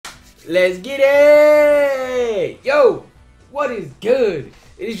Let's get it! Yo, what is good?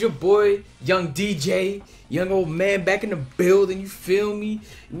 It is your boy, Young DJ, young old man back in the building, you feel me?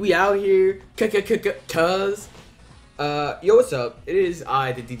 We out here, cuz. Yo, what's up? It is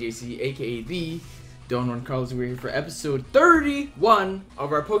I, the DJC, aka TheDonJuanCarlos. We're here for episode 31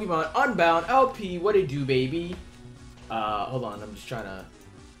 of our Pokemon Unbound LP. What it do, baby? Hold on, I'm just trying to...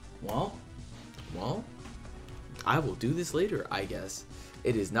 Well, I will do this later, I guess.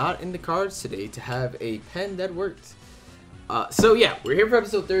 It is not in the cards today to have a pen that works. So yeah, we're here for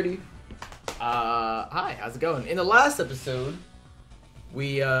episode 30. Hi, how's it going? In the last episode,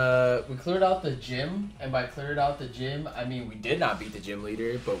 we cleared out the gym, and by cleared out the gym, I mean we did not beat the gym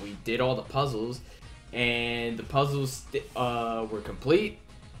leader, but we did all the puzzles, and the puzzles were complete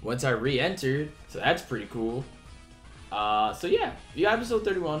once I re-entered, so that's pretty cool. So yeah, you got episode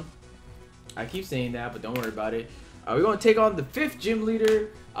 31. I keep saying that, but don't worry about it. We're going to take on the 5th gym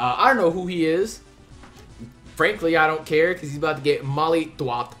leader. I don't know who he is. Frankly, I don't care because he's about to get molly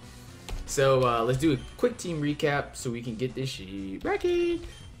thwopped. So let's do a quick team recap so we can get this shit ready.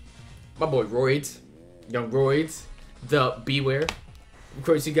 My boy Roids, young Roids, the Beware. Of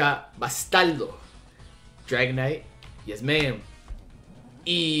course, you got Bastardo, Dragonite, yes ma'am,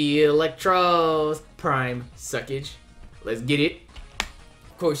 Electros, Prime Suckage. Let's get it.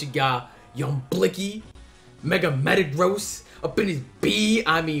 Of course, you got young Blicky, Mega Metagross up in his B.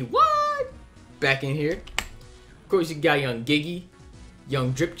 I mean, what? Back in here. Of course, you got young Giggy,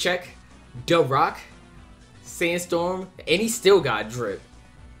 young Drip Check, Dub Rock, Sandstorm, and he still got Drip.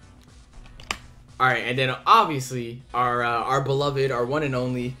 Alright, and then obviously, our beloved, our one and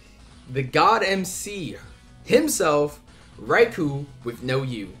only, the God MC himself, Raikou with no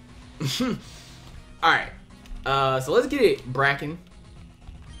U. Alright, so let's get it bracking.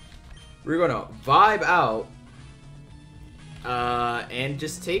 We're gonna vibe out and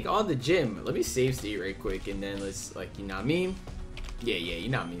just take on the gym. Let me save state right quick, and then let's, like, you know what I mean? Yeah, you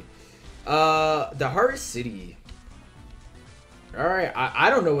know what I mean. The hardest city. Alright, I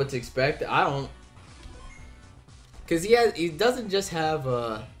don't know what to expect. I don't, because he doesn't just have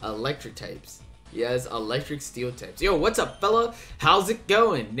electric types. He has electric steel types. Yo, what's up, fella? How's it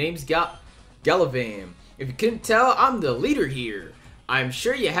going? Name's Galavam. If you couldn't tell, I'm the leader here. I'm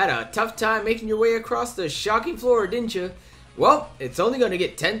sure you had a tough time making your way across the shocking floor, didn't you? Well, it's only gonna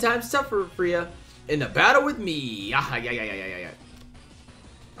get 10 times tougher for you in the battle with me. Alright,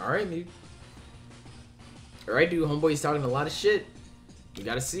 dude. Alright, dude. Homeboy's talking a lot of shit. We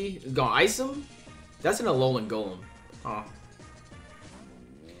gotta see. He's gonna ice him? That's an Alolan Golem. Huh.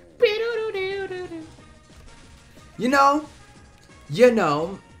 You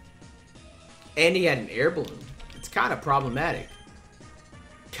know. And he had an air balloon. It's kind of problematic.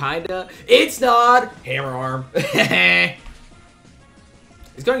 Kinda. It's not! Hammer arm. It's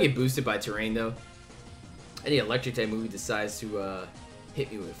gonna get boosted by terrain though. Any electric type move he decides to hit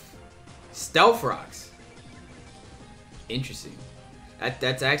me with. Stealth Rocks. Interesting.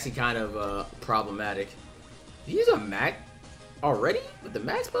 That's actually kind of problematic. Did he use a Max already? With the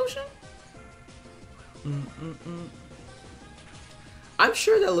Max Potion? I'm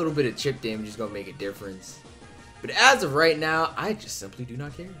sure that little bit of chip damage is gonna make a difference. But as of right now, I just simply do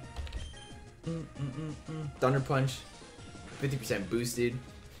not care. Thunder Punch, 50% boosted.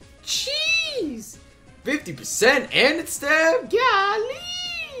 Jeez! 50% and it's stab?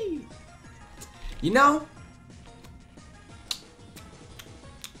 Golly! You know,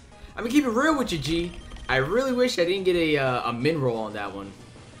 I'm gonna keep it real with you, G. I really wish I didn't get a min roll on that one.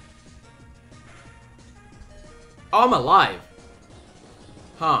 Oh, I'm alive.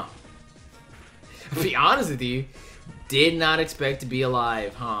 Huh. To be honest with you, did not expect to be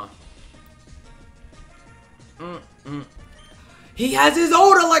alive, huh? He has his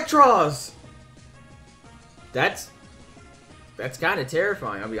own Electros! That's kind of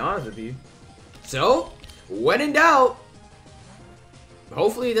terrifying, I'll be honest with you. So, when in doubt,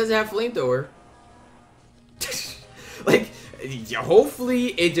 hopefully he doesn't have Flamethrower. Like, hopefully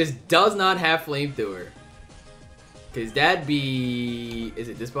it just does not have Flamethrower. Because that'd be... Is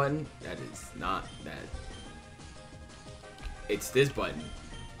it this button? That is not that. It's this button.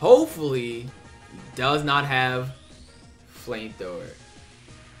 Hopefully, he does not have Flamethrower.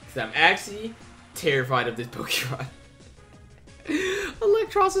 Because I'm actually terrified of this Pokemon.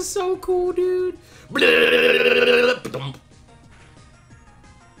 Electros is so cool, dude.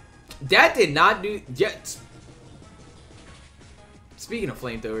 That did not do... Yet. Speaking of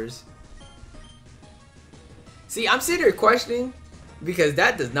Flamethrowers... See, I'm sitting here questioning because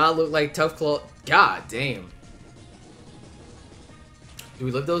that does not look like Tough Claw. God damn. Do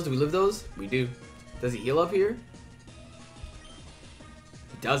we live those? We do. Does he heal up here?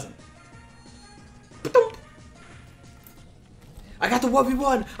 He doesn't. I got the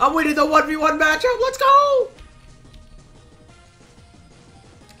 1v1. I'm winning the 1v1 matchup. Let's go.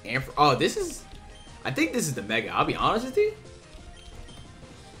 And oh, this is... I think this is the Mega. I'll be honest with you.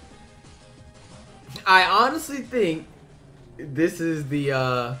 I honestly think this is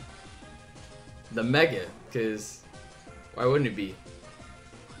the Mega. Because why wouldn't it be?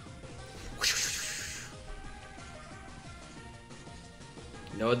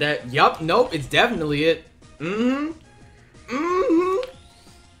 Know that? Yup. Nope. It's definitely it. Mm-hmm. Mm-hmm.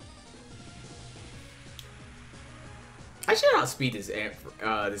 I should outspeed this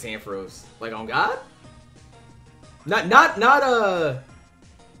Ampharos. Like, on God? Not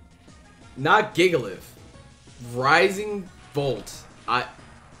Gigalith. Rising Bolt.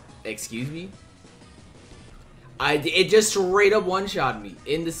 Excuse me? It just straight up one-shot me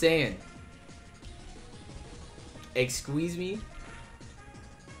in the sand. Excuse me?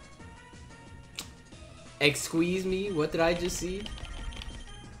 Excuse me? What did I just see?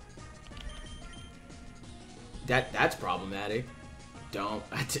 That's problematic. I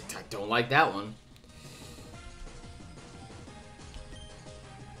don't like that one.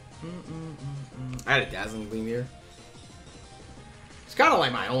 I had a Dazzling Gleam here. It's kind of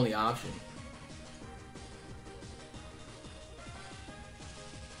like my only option.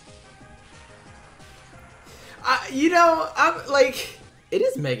 You know, I'm like, it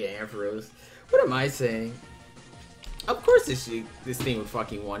is Mega Ampharos. What am I saying? Of course this thing would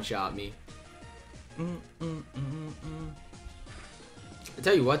fucking one-shot me. I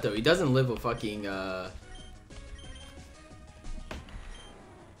tell you what though, he doesn't live a fucking cause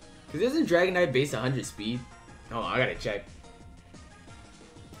isn't Dragonite base 100 speed? Hold on, I gotta check.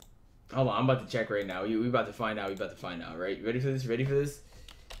 Hold on, I'm about to check right now. We about to find out. We about to find out, right? You ready for this? Ready for this?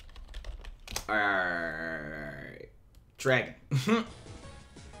 Alright. Dragon.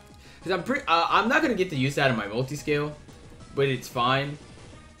 Cause I'm not gonna get the use out of my multi-scale, but it's fine.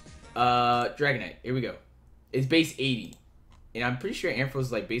 Dragonite, here we go. It's base 80. And I'm pretty sure Ampharos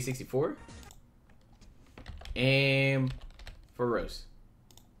is like base 64. And for Rose.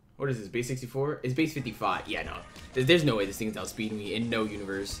 What is this? Base 64? It's base 55. Yeah, no. There's no way this thing's outspeeding me in no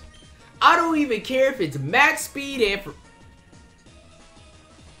universe. I don't even care if it's max speed Ampharos.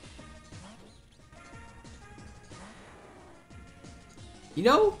 You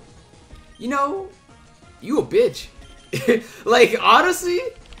know, you a bitch. Like, honestly,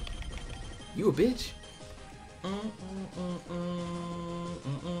 you a bitch.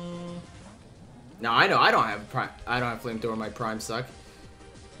 Now I know I don't have flamethrower. My prime suck.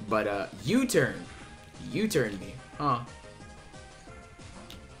 But U-turn me, huh?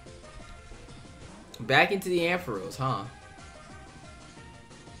 Back into the Ampharos, huh?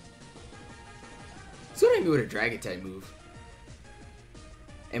 It's gonna hit me with a Dragon type move.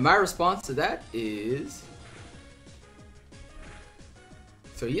 And my response to that is...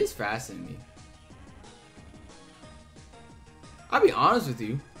 So he is faster than me. I'll be honest with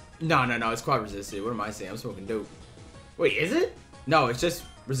you. No, it's quad resisted. What am I saying? I'm smoking dope. Wait, is it? No, it's just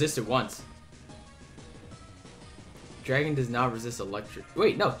resisted once. Dragon does not resist electric.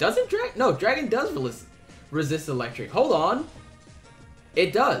 Wait, no, doesn't Dragon? No, Dragon does resist electric. Hold on.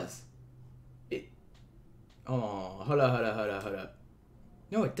 It does. Oh, hold up.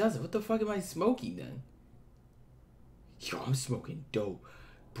 No, it doesn't. What the fuck am I smoking then? Yo, I'm smoking dope.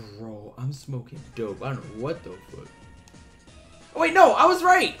 Bro, I'm smoking dope. I don't know what the fuck. Oh, wait, no, I was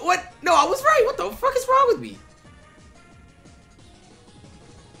right. What? No, I was right. What the fuck is wrong with me?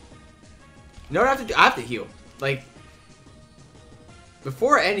 You know what I have to do? I have to heal. Like,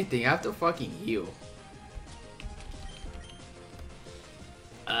 before anything, I have to fucking heal.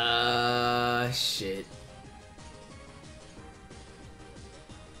 Shit.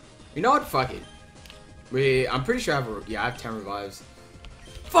 You know what? Fuck it. Wait, I'm pretty sure I have I have 10 revives.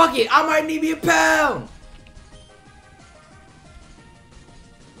 Fuck it! I might need me a pound!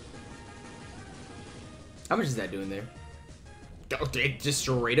 How much is that doing there? Oh, it just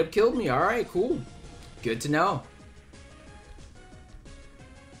straight up killed me. Alright, cool. Good to know.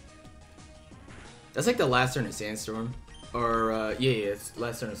 That's like the last turn of Sandstorm. Or, yeah, it's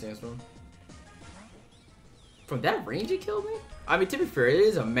last turn of Sandstorm. From that range it killed me? I mean, to be fair, it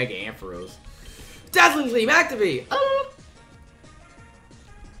is a Mega Ampharos. Dazzling Gleam, activate!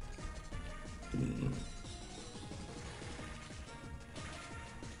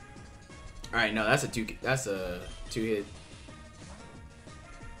 Alright, no, that's a two hit.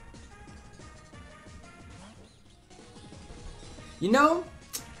 You know,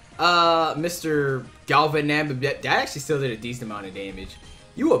 Mr. Galvanam, that actually still did a decent amount of damage.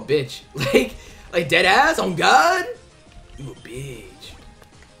 You a bitch. Like dead ass on God? You a bitch.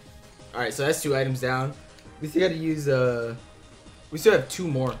 Alright, so that's 2 items down. We still gotta use We still have 2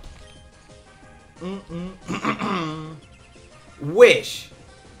 more. Wish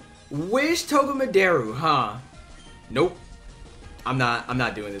Togamaderu, huh? Nope. I'm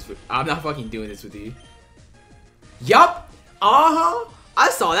not doing this I'm not fucking doing this with you. Yup. Uh-huh. I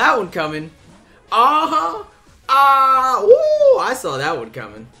saw that one coming. Uh-huh. Woo! I saw that one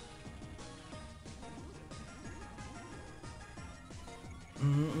coming.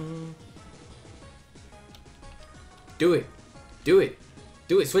 Do it. Do it.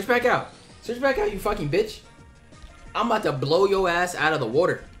 Do it. Switch back out. Switch back out, you fucking bitch. I'm about to blow your ass out of the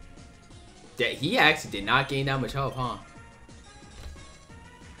water. Yeah, he actually did not gain that much health, huh?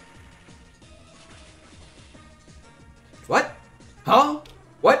 What? Huh?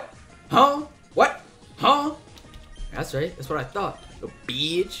 What? Huh? What? Huh? That's right. That's what I thought. Little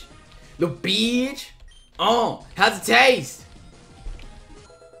bitch. Little bitch. Oh, how's it taste?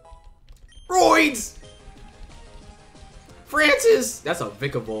 Roids! Francis! That's a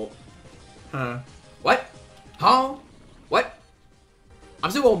Vicavolt. Huh? What? Huh? What?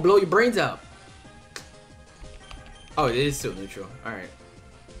 I'm still gonna blow your brains out. Oh, it is still neutral. Alright.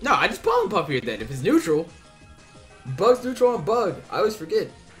 No, I just Pollen Puff here then. If it's neutral. Bug's neutral on Bug. I always forget.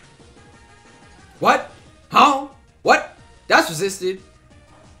 What? Huh? What? That's resisted.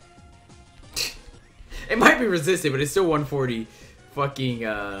 It might be resisted, but it's still 140 fucking,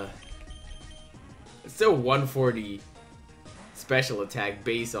 it's still 140 special attack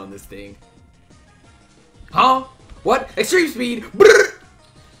base on this thing. Huh? What? Extreme speed! Brrr!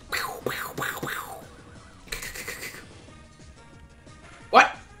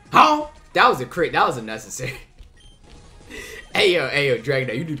 What? Huh? That was a crit. That was unnecessary. Hey yo,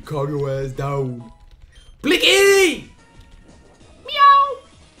 Dragon, you need to calm your ass down. Blicky! Meow!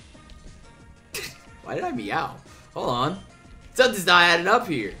 Why did I meow? Hold on. Something's not adding up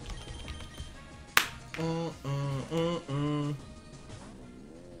here.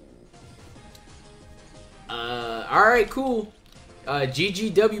 Alright, cool.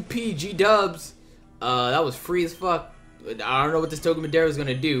 GGWP, G-dubs. That was free as fuck. I don't know what this Togamaderu is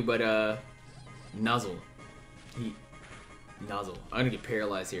gonna do, but, Nuzzle. Nuzzle. I'm gonna get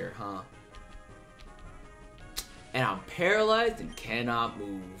paralyzed here, huh? And I'm paralyzed and cannot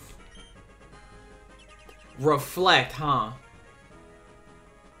move. Reflect, huh?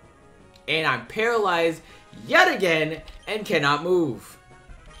 And I'm paralyzed yet again and cannot move.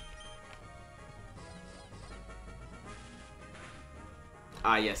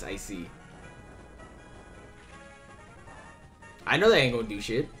 Ah, yes, I see. I know they ain't gonna do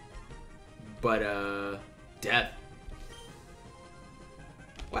shit. But, death.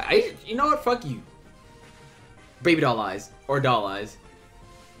 Wait, you know what? Fuck you. Baby doll eyes. Or doll eyes.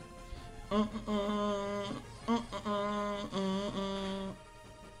 You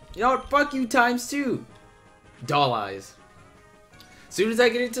know what? Fuck you times 2. Doll eyes. As soon as I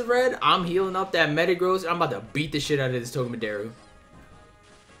get into red, I'm healing up that Metagross. I'm about to beat the shit out of this Togamaderu.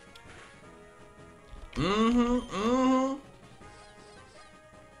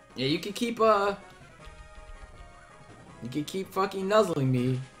 Yeah, you can keep, you can keep fucking nuzzling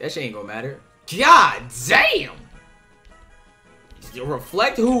me. That shit ain't gonna matter. God damn!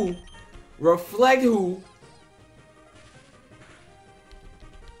 Reflect who? Reflect who?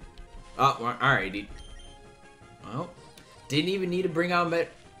 Oh, alright, dude. Well, didn't even need to bring out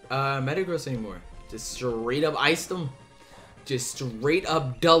Metagross anymore. Just straight up iced him. Just straight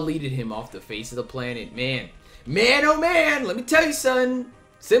up deleted him off the face of the planet. Man. Man, oh man! Let me tell you, son.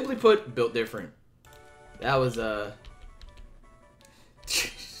 Simply put, built different. That was, I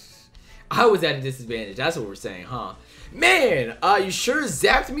was at a disadvantage. That's what we're saying, huh? Man, you sure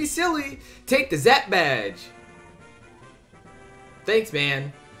zapped me silly. Take the zap badge. Thanks,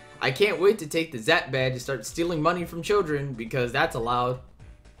 man. I can't wait to take the zap badge and start stealing money from children because that's allowed.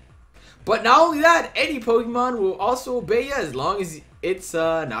 But not only that, any Pokemon will also obey you as long as it's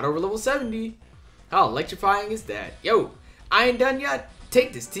not over level 70. How electrifying is that? Yo, I ain't done yet.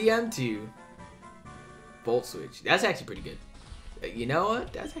 Take this TM2. Volt Switch. That's actually pretty good. You know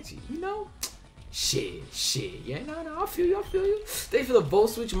what? That's actually, you know, shit. Yeah, no, I feel you. Thanks for the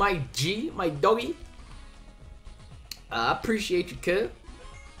Volt Switch, my G, my doggy. I appreciate you, kid.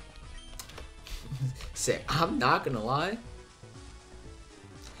 Say, I'm not gonna lie.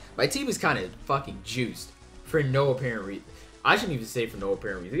 My team is kind of fucking juiced for no apparent reason. I shouldn't even say for no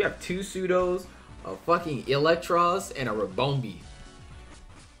apparent reason. We have 2 Pseudos, a fucking Electros, and a Rabombi.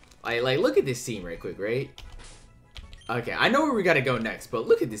 Like, look at this team right quick, right? Okay, I know where we gotta go next, but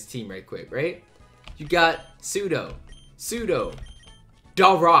look at this team right quick, right? You got Pseudo,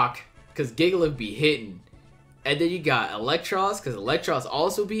 Darrock, because Gigalith be hitting. And then you got Electros, because Electros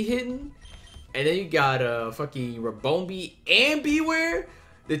also be hitting. And then you got fucking Rabombi and Beware.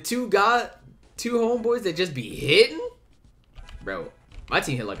 The two homeboys that just be hitting. Bro, my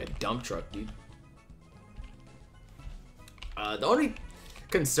team hit like a dump truck, dude. The only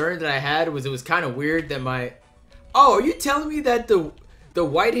concern that I had was it was kind of weird that my... Oh, are you telling me that the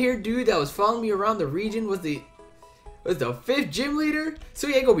white-haired dude that was following me around the region was the 5th gym leader? So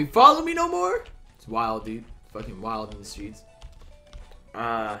he ain't gonna be following me no more? It's wild, dude. Fucking wild in the streets.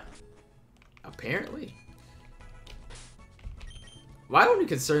 Apparently. My only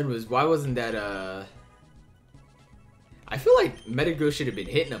concern was why wasn't that I feel like Metagross should have been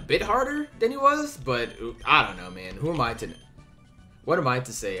hitting a bit harder than he was, but I don't know, man. Who am I to... What am I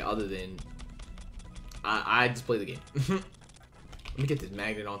to say other than... I just play the game. Let me get this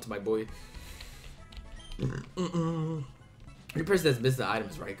magnet onto my boy. The person that's missing the item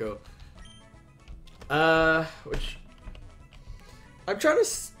is Raikou. Which... I'm trying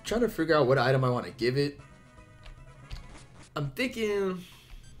to figure out what item I want to give it. I'm thinking...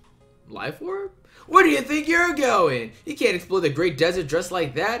 Life Orb? Where do you think you're going? You can't explore the Great Desert dressed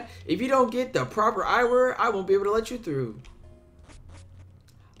like that. If you don't get the proper eyewear, I won't be able to let you through.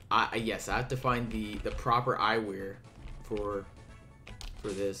 Yes, I have to find the proper eyewear for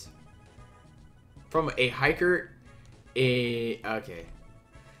this. From a hiker. Okay.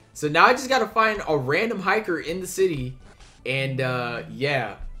 So now I just gotta find a random hiker in the city, and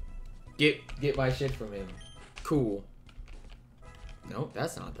yeah, get my shit from him. Cool. No,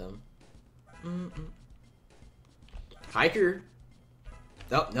 that's not them. Hiker.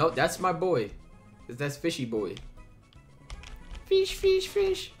 No, that's my boy. That's Fishy Boy. Fish, fish,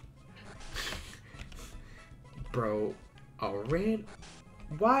 fish. Bro,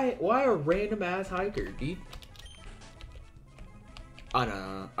 why a random ass hiker, dude? Oh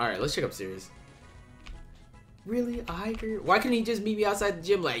no. Alright, let's check upstairs. Really? A hiker? Why can't he just meet me outside the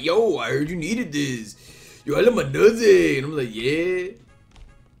gym like, yo, I heard you needed this. Yo, I love my nuzzy. And I'm like, yeah.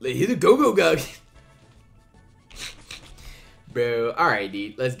 Like, here's a go-go guy. Bro, alright,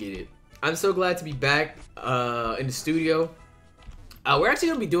 dude. Let's get it. I'm so glad to be back in the studio. We're actually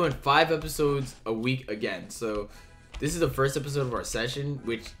going to be doing 5 episodes a week again. So, this is the first episode of our session,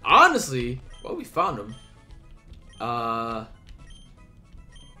 which, honestly, well, we found them. Uh-huh.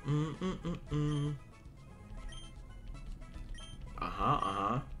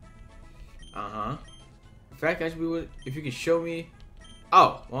 In fact, actually, if you could show me...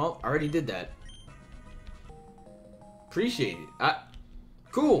 Oh, well, I already did that. Appreciate it.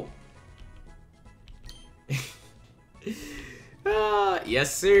 Cool.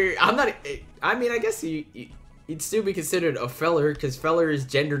 Yes, sir. I'm not... I mean, I guess he'd still be considered a feller, because feller is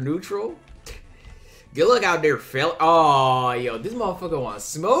gender neutral. Good luck out there, fella. Oh, yo, this motherfucker want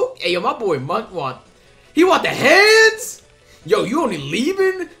smoke? Hey, yo, my boy Monk he want the hands? Yo, you only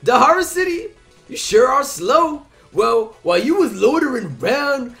leaving Dahara City? You sure are slow. Well, while you was loitering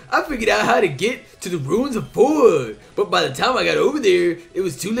around, I figured out how to get to the ruins of Ford. But by the time I got over there, it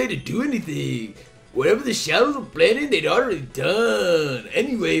was too late to do anything. Whatever the shadows were planning, they'd already done.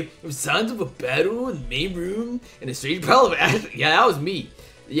 Anyway, there were signs of a battle in the main room and a strange pile of ash. Yeah, that was me.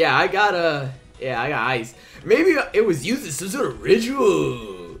 Yeah, I got ice. Maybe it was used as some sort of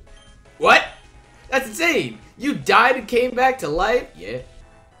ritual. What? That's insane. You died and came back to life? Yeah.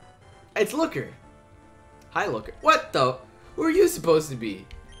 It's Looker. Hi, Looker. What the? Who are you supposed to be?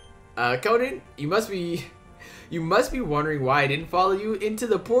 Conan, you must be wondering why I didn't follow you into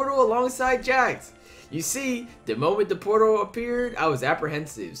the portal alongside Jax. You see, the moment the portal appeared, I was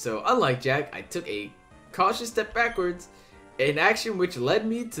apprehensive. So unlike Jack, I took a cautious step backwards, an action which led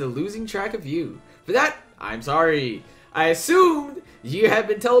me to losing track of you. For that, I'm sorry. I assumed you had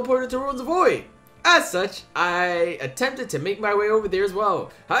been teleported to Ruins of Void. As such, I attempted to make my way over there as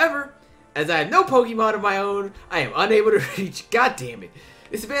well. However, as I have no Pokemon of my own, I am unable to reach. God damn it.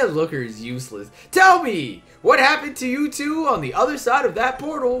 This man Looker is useless. Tell me, what happened to you two on the other side of that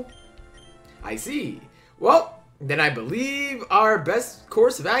portal? I see. Well, then I believe our best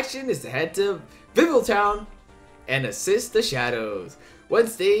course of action is to head to Viviltown and assist the Shadows.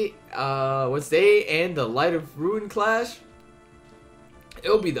 Once they and the Light of Ruin clash,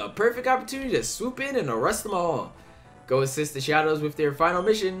 it'll be the perfect opportunity to swoop in and arrest them all. Go assist the Shadows with their final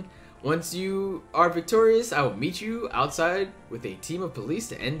mission. Once you are victorious, I will meet you outside with a team of police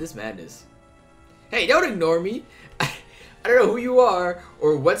to end this madness. Hey, don't ignore me. I don't know who you are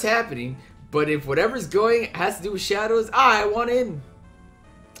or what's happening, but if whatever's going has to do with Shadows, I want in.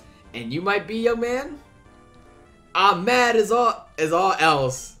 And you might be, young man? I'm mad as all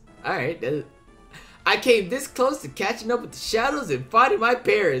else. Alright. I came this close to catching up with the Shadows and finding my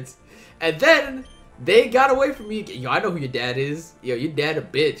parents. And then they got away from me. Yo, I know who your dad is. Yo, your dad a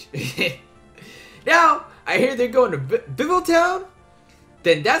bitch. Now, I hear they're going to Biveltown?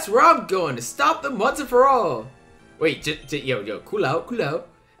 Then that's where I'm going to stop them once and for all. Wait, yo, cool out, cool out.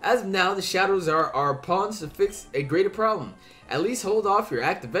 As of now, the shadows are our pawns to fix a greater problem. At least hold off your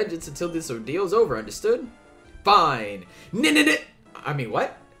act of vengeance until this ordeal's over, understood? Fine. I mean,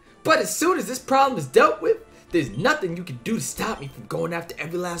 what? But as soon as this problem is dealt with, there's nothing you can do to stop me from going after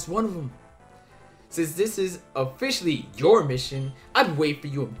every last one of them. Since this is officially your mission, I'll be waiting for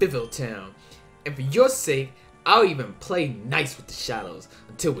you in Biveltown. And for your sake, I'll even play nice with the shadows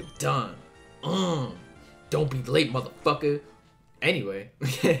until we're done. Don't be late, motherfucker. Anyway.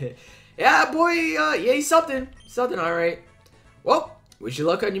 Yeah, boy, yeah, he's something. Something, alright. Well, wish you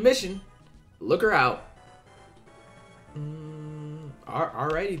luck on your mission. Look her out.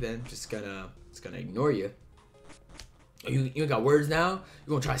 Alrighty then. Just gonna ignore you. You got words now? You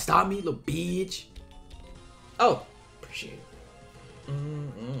gonna try to stop me, little bitch? Oh, appreciate it.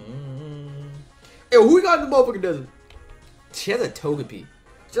 Hey, who we got in the motherfucking desert? She has a Togepi.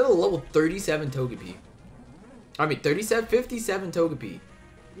 She has a level 37 Togepi. I mean, 57 Togepi.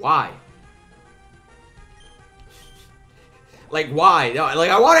 Why? Like, why? No, like,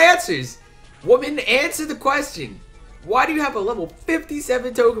 I want answers. Woman, answer the question. Why do you have a level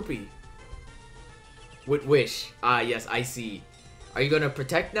 57 Togepi? With Wish. Ah, yes, I see. Are you gonna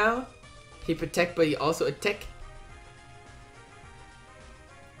protect now? He protect, but he also attack?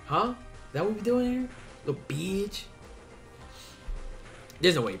 Huh? Is that what we're doing here? Little bitch.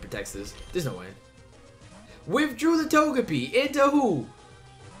 There's no way he protects this. There's no way. Withdrew the Togepi. Into who?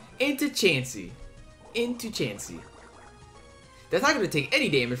 Into Chansey. Into Chansey. That's not gonna take any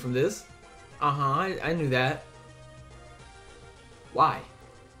damage from this. I knew that. Why?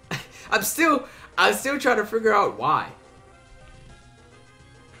 I'm still trying to figure out why.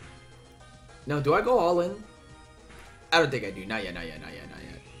 No, do I go all in? I don't think I do. Not yet, not yet, not yet, not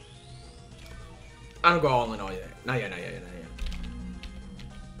yet. I don't go all in all yet. Not yet, not yet, not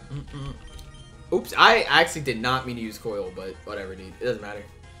yet. Oops, I actually did not mean to use coil, but whatever, dude. It doesn't matter.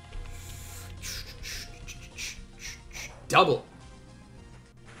 Double.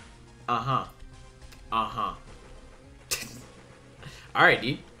 Alright,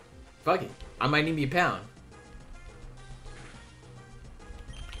 dude. Fuck it. I might need me a pound.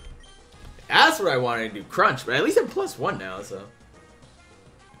 That's what I wanted to do. Crunch, but at least I'm +1 now, so.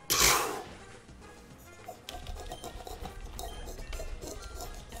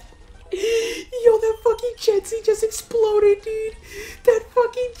 Yo, that fucking Chansey just exploded, dude. That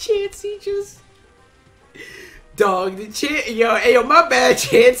fucking Chansey just... Dog, the yo, my bad,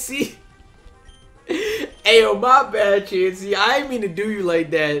 Chansey. Ayo, my bad, Chansey. I didn't mean to do you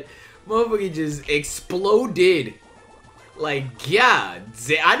like that. Motherfucker just exploded. Like, God,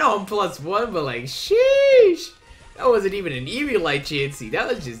 I know I'm +1, but like, sheesh. That wasn't even an Eviolite, Chansey. That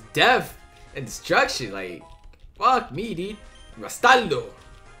was just death and destruction. Like, fuck me, dude. Rastaldo.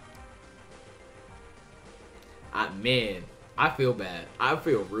 Man, I feel bad. I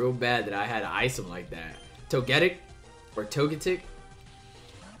feel real bad that I had to ice him like that. Togetic or Togetic.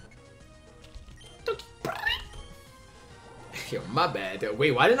 Yo, my bad.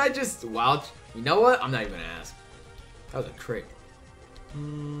 Wait, why didn't I just wild? You know what? I'm not even gonna ask. That was a trick.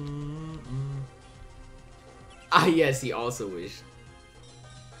 Ah, yes, he also wished.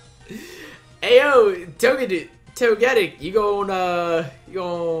 Ayo, Togetic, you gonna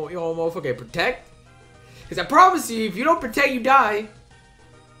motherfucking protect? Cause I promise you, if you don't protect, you die.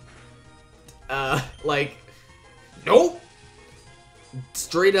 Like, nope.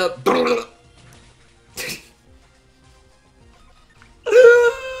 Straight up.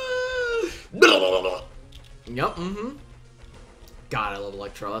 Yup, God, I love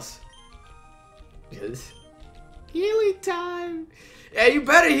Electros. Yes. Healing time. Yeah, you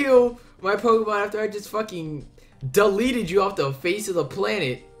better heal my Pokemon after I just fucking deleted you off the face of the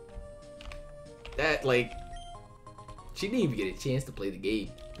planet. That, like, she didn't even get a chance to play the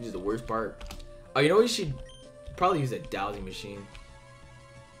game, which is the worst part. Oh, you know what? You should probably use that dowsing machine.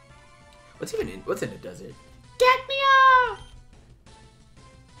 What's in the desert? Cacnea!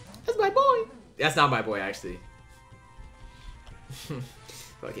 That's my boy. That's not my boy, actually.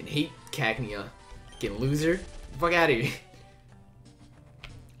 Fucking hate Cacnea. Fucking loser. Fuck out of here.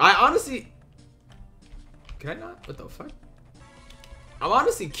 I honestly... Can I not? What the fuck? I'm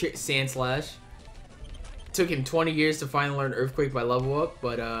honestly Sandslash. Took him 20 years to finally learn Earthquake by level up,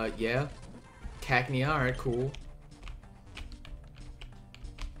 but yeah. Cacnea, alright, cool.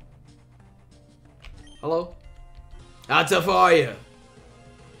 Hello? How tough are you?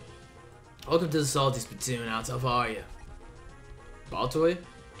 Welcome to the Salty Spittoon, how tough are you? Baltoy?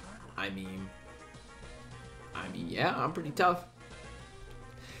 I mean, yeah, I'm pretty tough.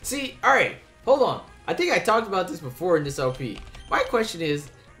 See, alright. Hold on. I think I talked about this before in this LP. My question is,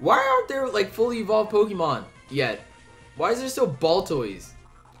 why aren't there like fully evolved Pokemon yet? Why is there still Baltoys?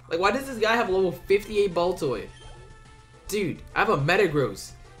 Like, why does this guy have level 58 Baltoy? Dude, I have a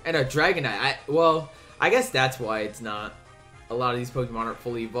Metagross and a Dragonite. Well, I guess that's why it's not. A lot of these Pokemon aren't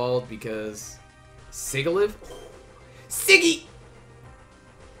fully evolved because Sigilyph? Siggy!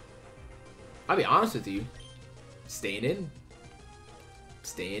 I'll be honest with you. Staying in.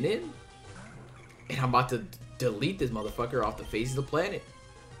 Staying in. And I'm about to delete this motherfucker off the face of the planet.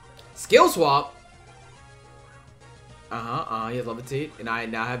 Skill swap. You levitate, and I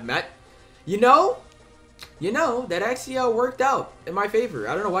now have met. You know, that actually worked out in my favor.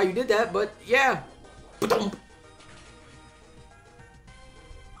 I don't know why you did that, but yeah.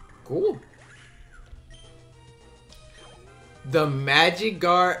 Cool. The Magic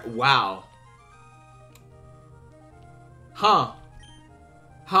Guard. Wow. Huh.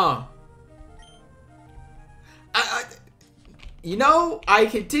 You know, I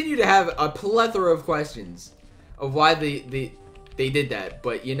continue to have a plethora of questions of why they did that,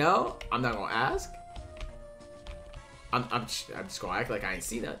 but you know, I'm not gonna ask. I'm just gonna act like I ain't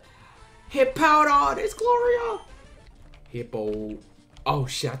seen that. Hippowdon, it's Gloria. Hippo. Oh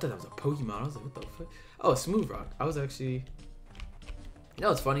shit, I thought that was a Pokemon. I was like, what the fuck? Oh, Smooth Rock. I was actually. You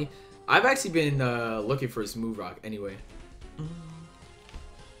know, it's funny. I've actually been looking for a Smooth Rock anyway.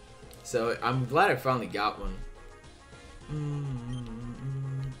 So I'm glad I finally got one.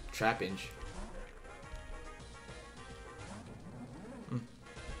 Trapinch.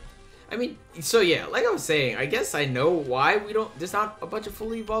 I mean, so yeah, like I was saying, I guess I know why there's not a bunch of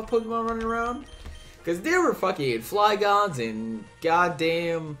fully evolved Pokemon running around. Because there were fucking Flygons and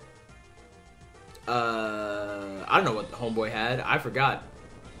goddamn, I don't know what the homeboy had. I forgot.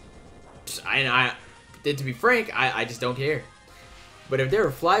 To be frank, I just don't care. But if there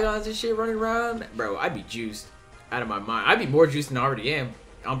were Flygons and shit running around, bro, I'd be juiced out of my mind. I'd be more juiced than I already am.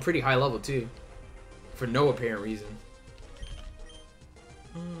 I'm pretty high level too, for no apparent reason.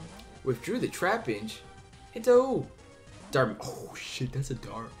 Withdrew the Trapinch into who? Oh shit, that is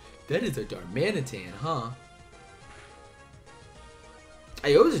a Darmanitan, huh?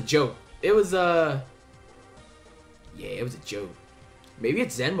 Hey, it was a joke. It was yeah, it was a joke. Maybe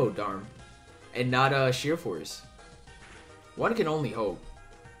it's Zenmo Darm and not Sheer Force. One can only hope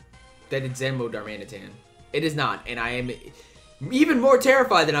that it's Zenmo Darmanitan. It is not, and I am even more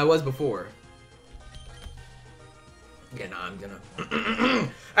terrified than I was before. Yeah, nah, I'm gonna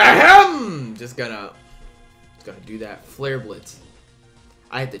ahem! Just gonna do that. Flare Blitz.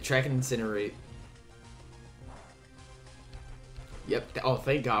 I had to track and incinerate. Yep. Oh,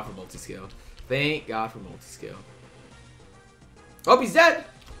 thank God for multi-scale. Thank God for multi-scale. Oh, he's dead!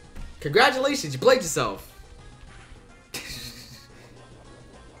 Congratulations, you played yourself.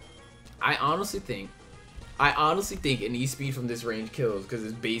 I honestly think an E-Speed from this range kills because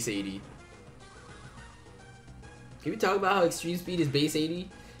it's base 80. Can we talk about how Extreme Speed is base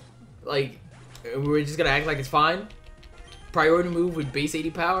 80? Like, we're just gonna act like it's fine? Priority move with base 80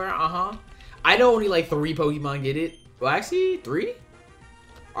 power? I know only like 3 Pokemon get it. Well, actually, 3?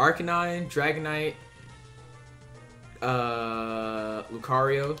 Arcanine, Dragonite,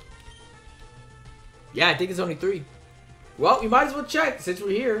 Lucario. Yeah, I think it's only 3. Well, we might as well check since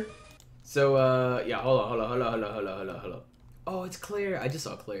we're here. So, yeah, hold on. Oh, it's Claire. I just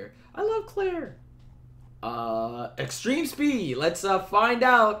saw Claire. I love Claire. Extreme Speed. Let's find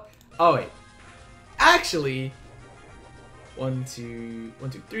out. Oh wait, actually, 1, 2,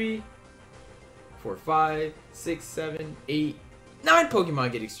 3, 4, 5, 6, 7, 8, 9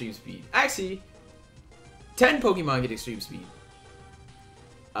 Pokemon get Extreme Speed. Actually, 10 Pokemon get Extreme Speed.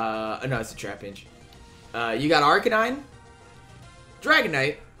 No, it's a Trapinch. You got Arcanine,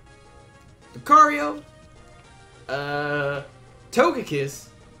 Dragonite, Lucario, Togekiss,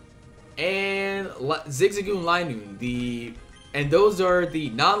 and Zigzagoon Linoon. And those are the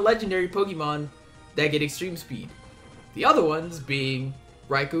non-legendary Pokemon that get Extreme Speed. The other ones being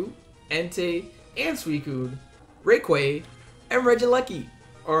Raikou, Entei, and Suicune, Rayquaza, and Regieleki,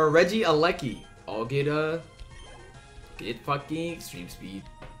 or Regieleki, all get fucking Extreme Speed.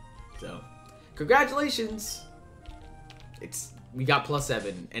 So, congratulations! We got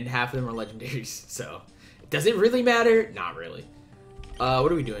 +7, and half of them are legendaries. So, does it really matter? Not really.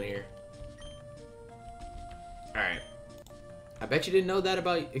 What are we doing here? All right. I bet you didn't know that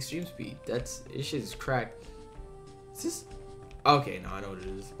about Extreme Speed. This shit is cracked. Is this? Okay, no, I know what it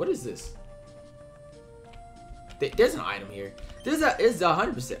is. What is this? There's an item here. It's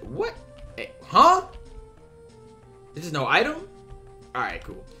 100%. What? Huh? There's no item? Alright,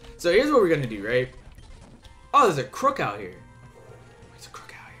 cool. So here's what we're gonna do, right? Oh, there's a crook out here. There's a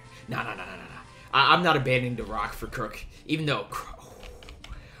crook out here. I'm not abandoning the Rock for Crook, even though,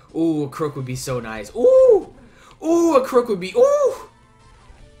 ooh, a Crook would be so nice. Ooh, a Crook would be,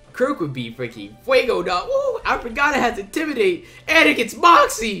 Crook would be freaking fuego, dog. Ooh, I forgot it has Intimidate, and it gets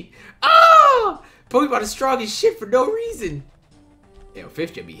Moxie. Ah, Pokemon is strong as shit for no reason. Yo,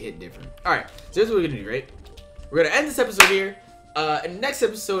 50 will be hitting different. All right, so here's what we're gonna do, right? We're gonna end this episode here. In the next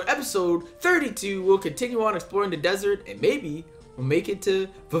episode, episode 32, we'll continue on exploring the desert, and maybe we'll make it to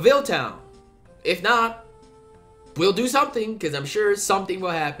Faville Town. If not, we'll do something, because I'm sure something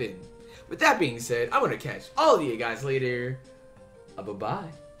will happen. With that being said, I'm gonna catch all of you guys later. Bye-bye.